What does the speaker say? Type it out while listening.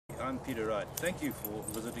I'm Peter Wright. Thank you for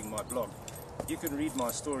visiting my blog. You can read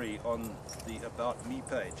my story on the About Me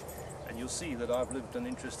page, and you'll see that I've lived an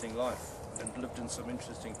interesting life and lived in some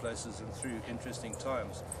interesting places and through interesting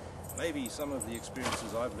times. Maybe some of the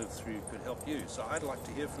experiences I've lived through could help you, so I'd like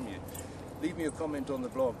to hear from you. Leave me a comment on the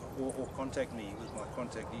blog or contact me with my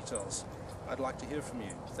contact details. I'd like to hear from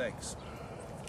you. Thanks.